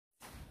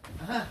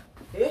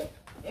Eh,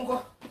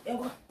 engo,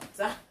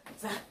 sa.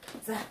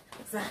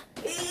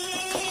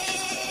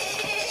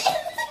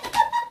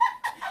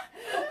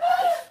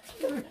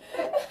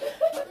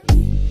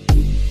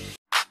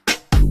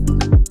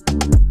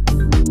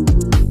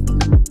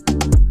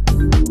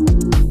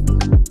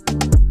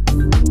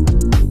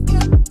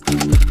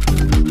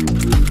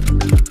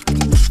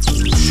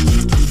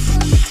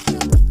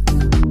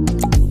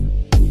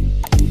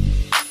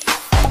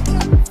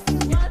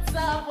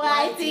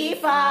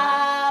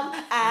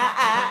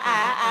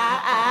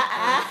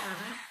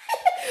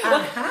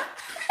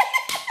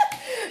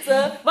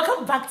 So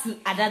welcome back to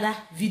another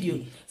video.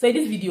 So in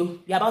this video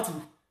we are about to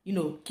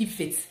keep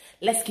fit.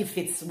 Let's keep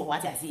fit. So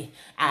what I say,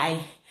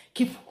 I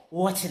keep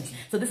watching.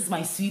 So this is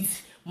my sweet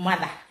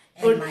mother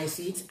and my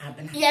sweet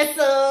Abna. Yes,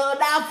 so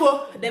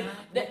therefore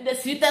the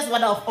sweetest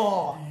one of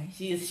all.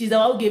 She's the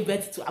one who gave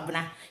birth to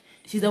Abna.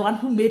 She's the one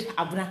who made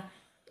Abna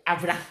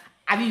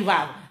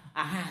Abiva.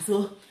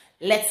 So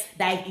let's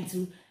dive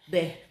into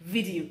the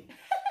video.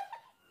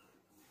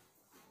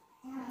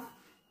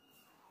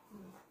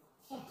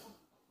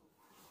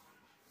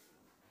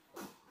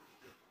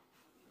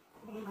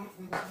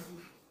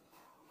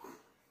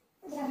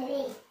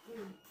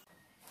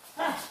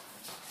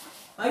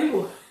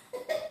 Maribo.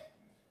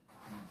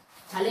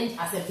 Challenge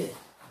accepted.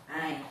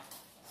 Aye.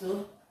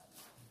 So,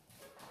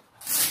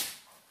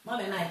 Mom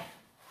and I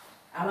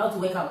are about to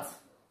work out.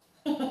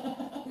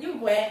 You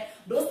boy,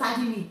 don't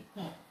tagging me.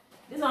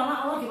 This one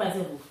I won't give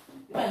myself.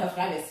 You my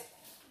subscribers.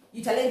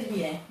 You challenge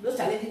me, eh? Don't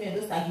challenge me and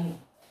don't tagging me.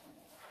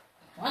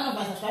 One of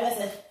my subscribers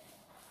said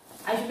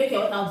I should make a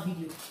workout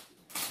video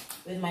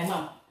with my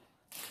mom.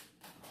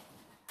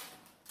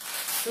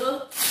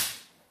 So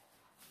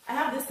I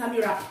have this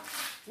tummy wrap,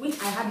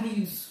 which I hardly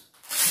use.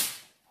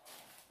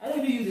 I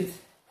don't even use it.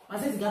 I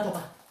said it's got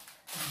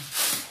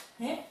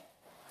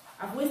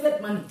I've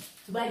wasted money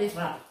to buy this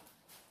wrap,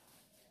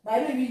 but I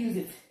don't even use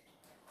it.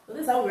 So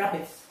this is how we wrap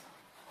it.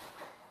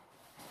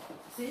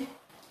 See?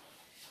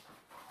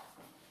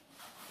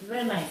 It's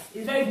very nice.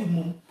 It's very good,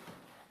 Mom.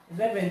 It's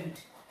very, very good.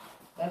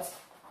 But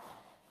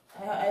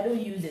I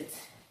don't use it.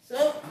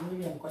 So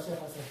Maybe I'm cautious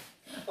for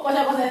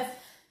that.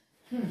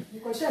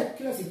 Because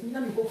Because me na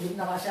me ko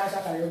na ba sha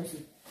sha kare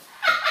obi.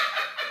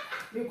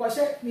 Because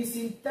me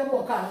sin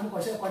tebo ka no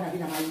because ko na bi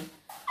na mai.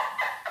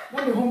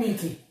 No me home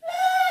meeting.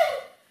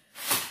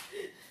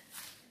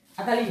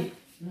 Atali.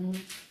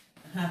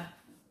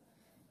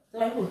 So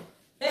I go.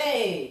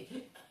 Hey.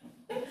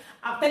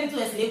 I'm telling you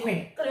to a slave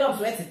queen. Because you're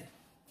sweating.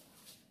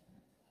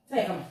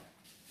 Say come.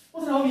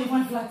 What's wrong with you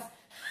one flat?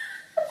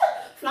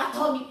 Flat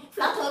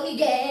tummy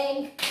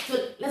gang. So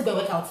let's go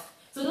work out.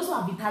 So those who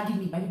have been tagging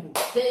me, my people,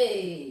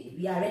 hey,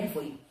 we are ready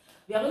for you.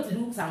 We are going to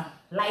do some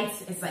light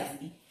exercise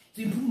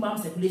to improve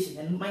mom's circulation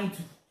and mine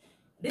too.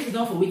 This is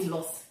not for weight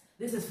loss.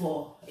 This is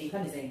for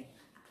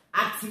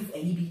active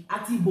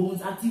active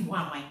bones, active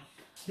mind.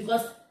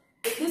 Because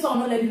this one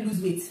will not let me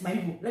lose weight, my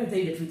people. Let me tell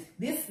you the truth.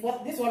 This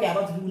one we are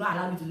about to do will not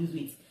allow me to lose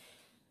weight.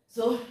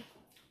 So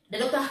the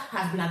doctor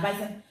has been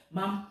advising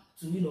mom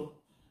to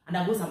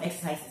undergo some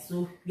exercises.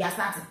 So we are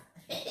starting.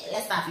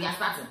 Let's start. We are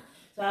starting.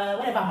 So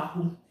whenever I'm at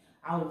home,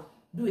 I'll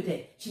do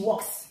it. She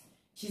walks.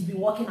 She's been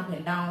walking up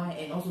and down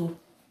and also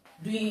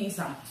doing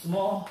some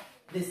small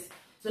this.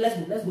 So let's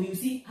go. You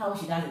see how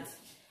she does it.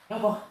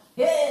 Come on.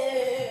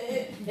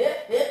 Hey.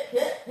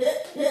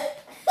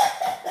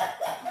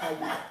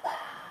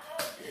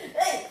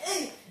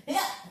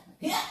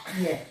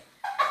 Yeah.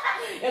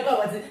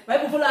 My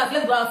people,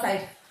 let's go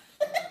outside.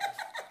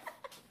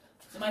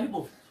 So my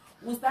people,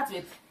 we'll start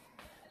with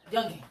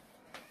jogging.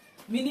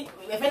 Mini,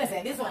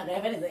 this one,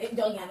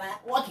 jogging and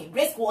walking,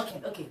 brisk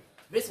walking. Okay,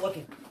 brisk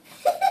walking.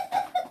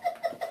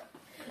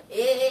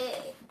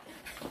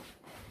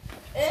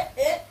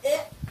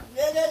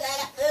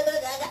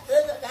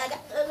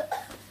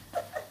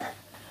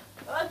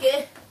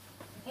 Okay.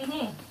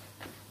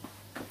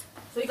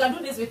 So you can do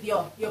this with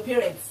your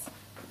parents.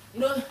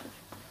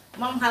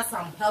 Mom has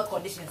some health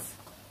conditions,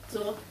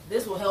 so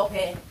this will help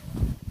her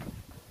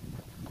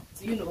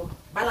to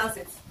balance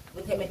it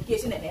with her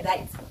medication and her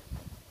diet.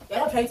 We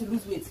are not trying to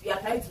lose weight. We are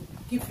trying to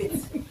keep fit.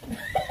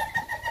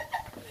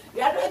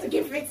 We are trying to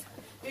keep fit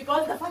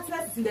because the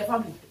fatness is in the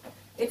family.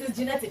 It is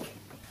genetic.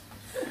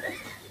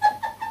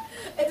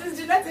 It is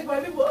genetic, my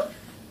people.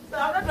 So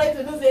I'm not trying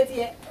to lose weight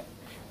here.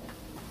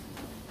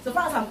 So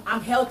far as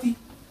I'm healthy,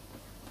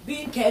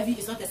 being curvy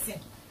is not a sin.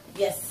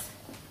 Yes,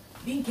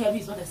 being curvy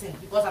is not a sin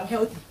because I'm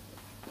healthy.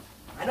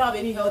 I don't have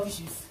any health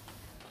issues.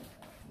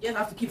 You just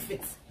have to keep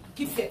fit.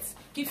 Keep fit.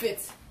 Keep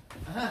fit.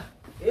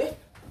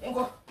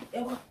 Engo.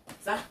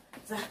 Sa.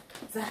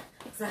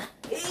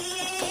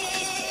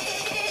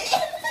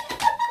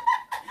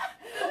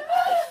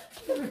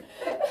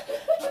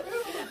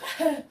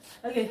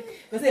 Okay,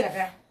 go say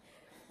that.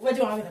 Where do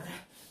you want me to go?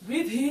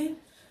 Breathe in.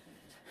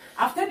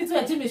 I've turned into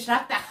a gym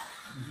instructor.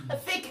 A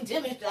fake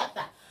gym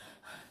instructor.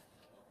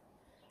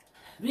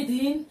 Breathe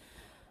in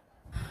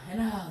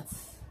and out.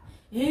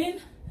 In,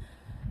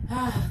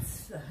 out.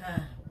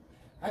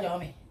 How do you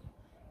want me?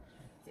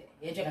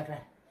 Yeah, check out.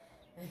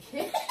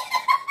 Okay.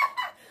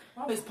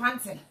 Mom is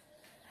panting.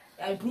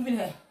 I'm improving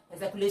her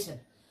circulation.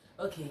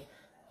 Okay.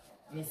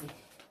 Let me see.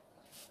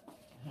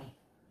 Let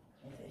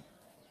me see.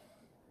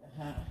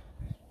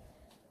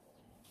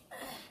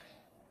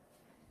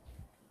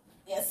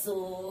 Yes,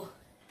 so.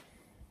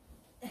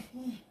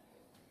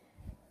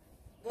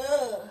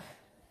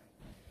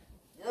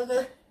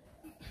 Good.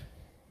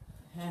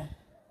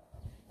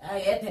 I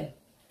get 10.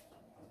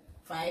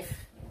 5,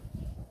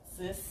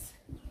 6,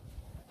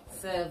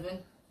 7,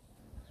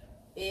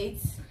 8,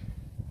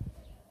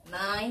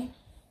 9,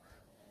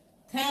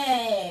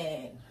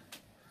 10.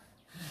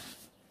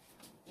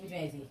 Which one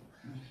is it?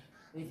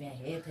 Which one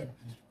is it?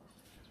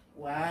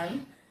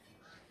 1,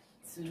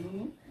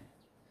 2,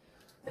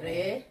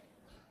 3,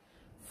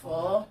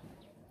 4,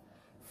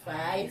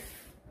 5,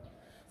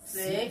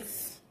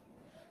 6,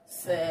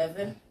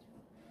 7,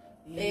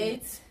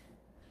 8,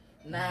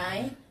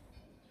 9,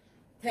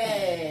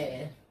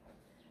 10.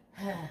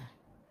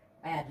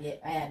 I had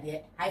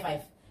it. High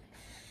five.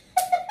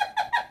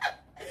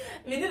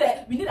 we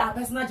need our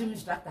personal gym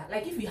instructor.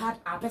 Like if we had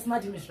our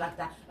personal gym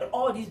instructor and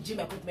all these gym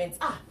equipment.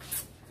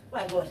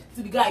 My God,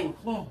 to the guy.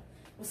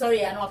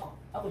 Sorry, I know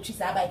I could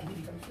choose a bike.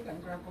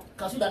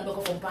 Because you don't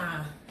go from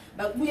pan.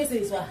 But we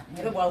say so.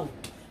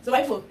 So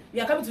my people,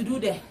 we are coming to do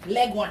the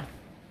leg one.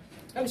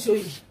 Let me show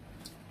you.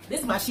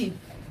 This machine,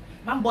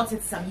 Mom bought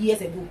it some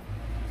years ago.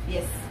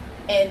 Yes,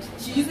 and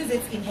she uses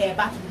it in her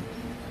bathroom.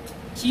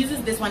 She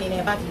uses this one in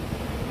her bathroom.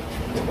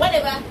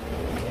 Whatever.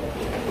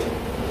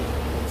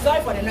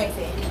 Sorry for the noise.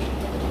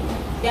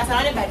 They are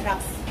surrounded by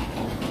trucks.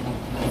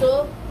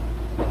 So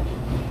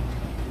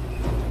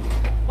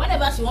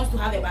whenever she wants to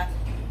have a bath,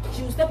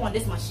 she will step on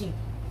this machine.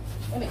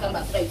 Let me come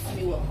back so that you see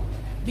me well.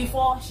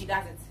 Before she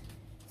does it.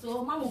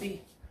 So Mom will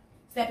be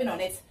stepping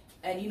on it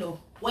and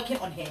working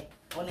on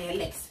her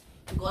legs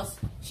because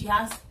she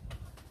has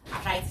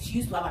arthritis. She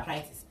used to have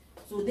arthritis.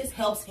 So this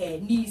helps her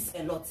knees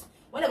a lot.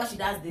 Whenever she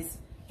does this,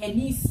 her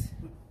knees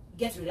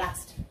get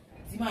relaxed.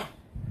 Zima,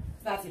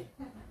 start it.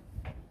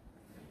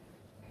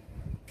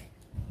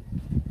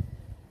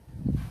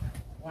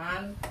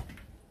 1,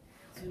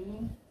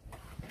 2,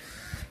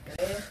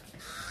 3,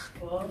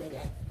 4,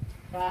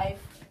 5,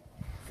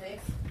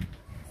 6,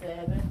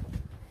 7,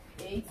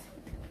 8,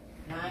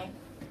 9,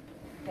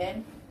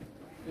 10,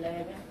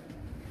 11,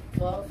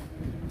 12,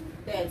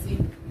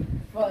 13,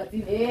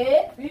 14,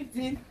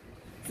 15,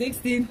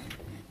 16,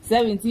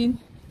 17,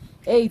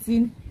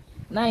 18,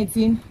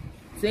 19,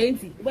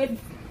 20. Wait.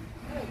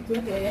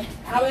 20.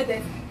 How is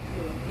it?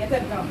 Get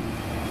it down. 1,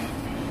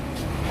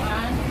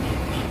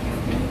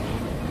 2,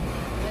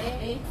 3,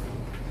 8,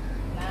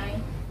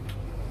 9,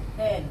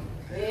 10.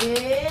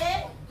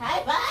 Hey,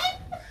 high five.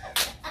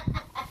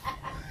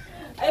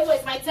 Hey,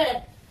 it's my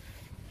turn.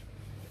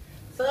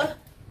 So,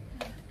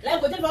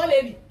 let's go. Take my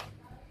baby.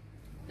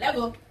 Let's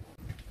go.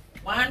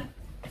 1,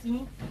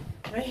 2,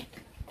 3,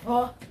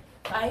 4,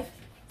 5,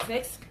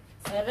 6,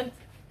 7,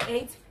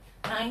 8,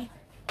 9,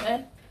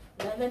 10,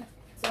 11,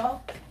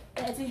 12,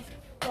 13,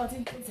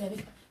 14,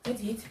 27,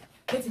 28,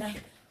 29,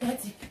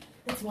 30,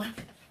 31,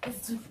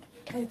 32,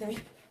 33,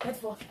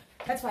 34,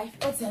 35,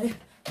 47,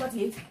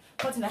 48,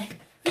 49,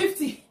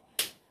 50.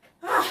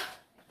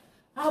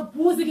 I'll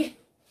pause again.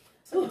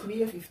 So,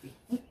 50.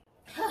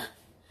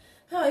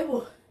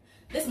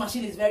 This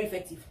machine is very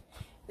effective.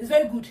 It's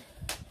very good.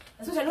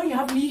 Especially when you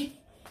have knee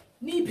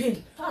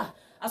pain.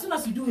 As soon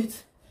as you do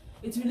it,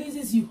 it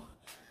releases you.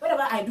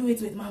 Whenever I do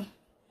it with Mom,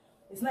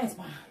 it's nice,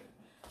 man.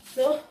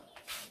 So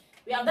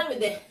we are done with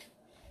the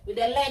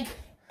leg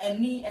and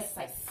knee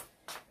exercise.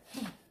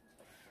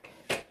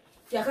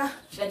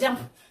 The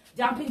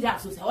jumping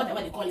jacks,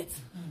 whatever they call it.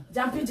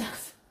 Jumping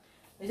jacks.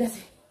 They just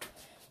say,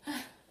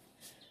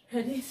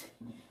 ready,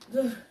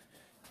 go.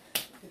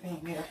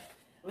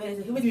 Where is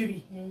it? Give me the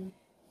baby.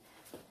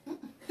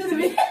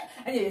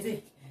 And you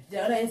say,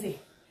 Jara, say.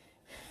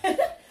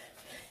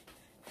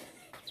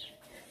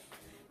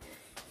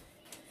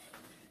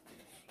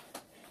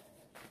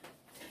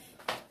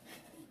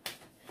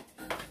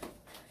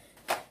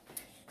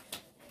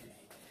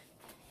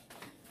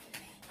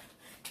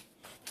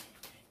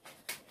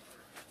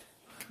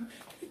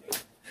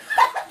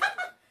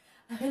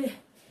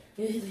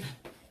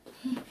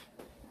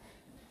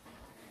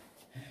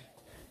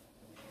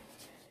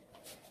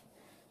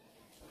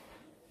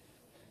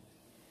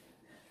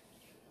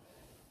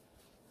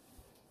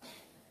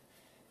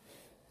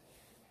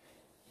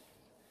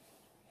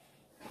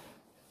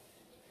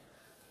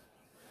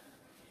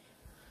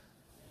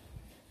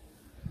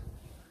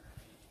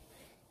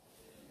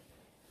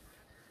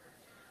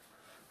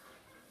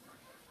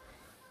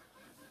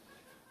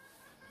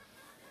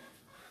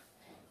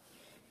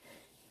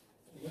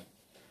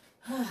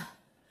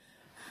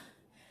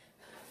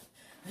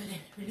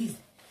 Release.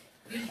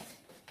 Release.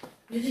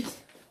 Release.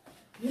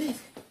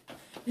 Release.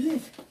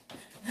 Release.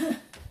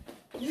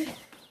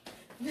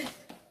 Release.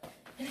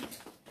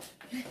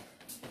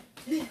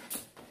 Release.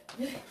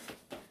 Release.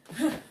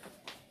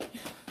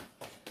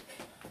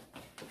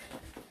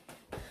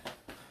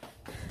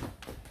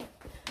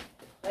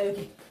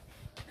 Okay.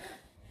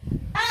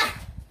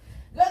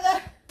 Go.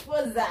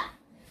 What's that?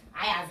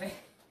 I have it.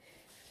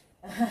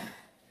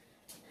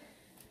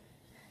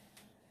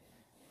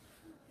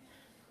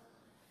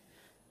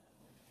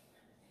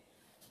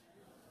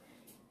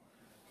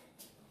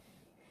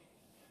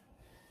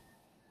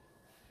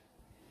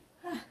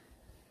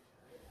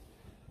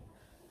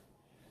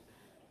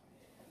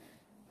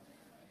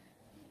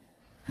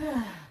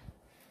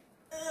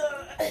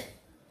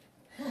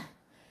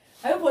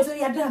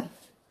 we are done.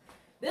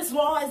 This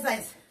small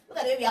exercise. Look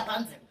at the way we are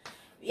panting.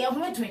 We are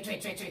moving,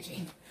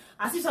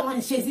 as if someone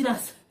is chasing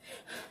us.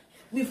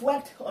 We've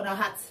worked on our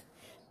hearts.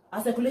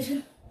 Our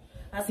circulation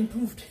has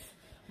improved.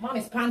 Mom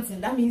is panting.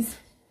 That means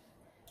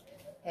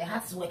her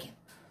heart is working.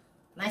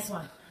 Nice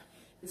one.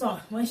 So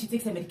when she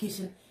takes her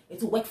medication,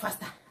 it will work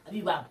faster.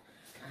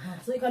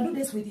 So you can do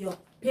this with your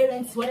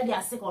parents, whether they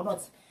are sick or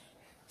not.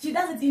 She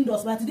does it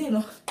indoors, but today,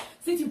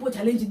 since people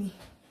challenged me,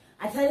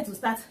 I decided to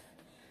start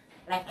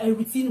like a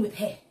routine with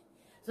her,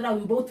 so that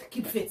we both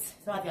keep fit.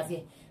 So what you are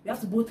saying, we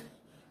have to both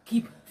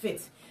keep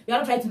fit. We are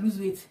not trying to lose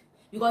weight,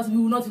 because we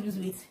will not lose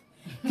weight.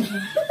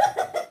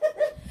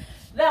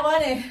 That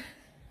one.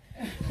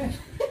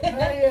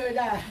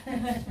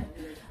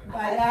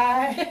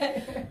 Bye.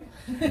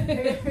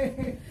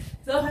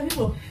 So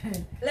people,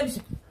 let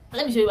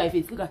me show you my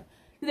face. Look at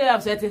today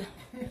I'm sweating.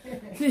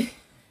 See.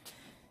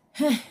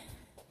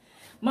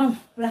 Mom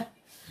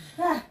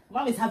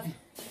is happy.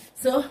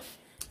 So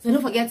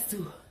don't forget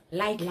to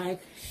like,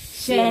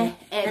 share,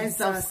 and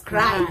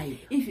subscribe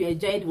if you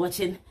enjoyed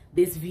watching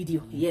this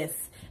video. Yes,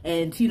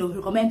 and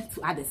recommend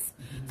to others.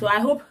 So I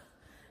hope,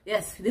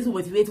 yes, this will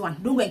motivate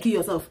one. Don't go and kill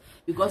yourself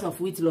because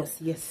of weight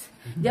loss. Yes,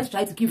 just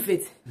try to keep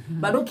fit,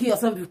 but don't kill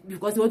yourself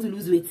because you want to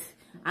lose weight.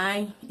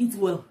 And eat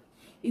well,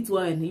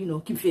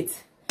 and keep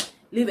fit.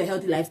 Live a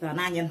healthy lifestyle.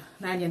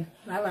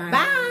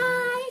 Bye.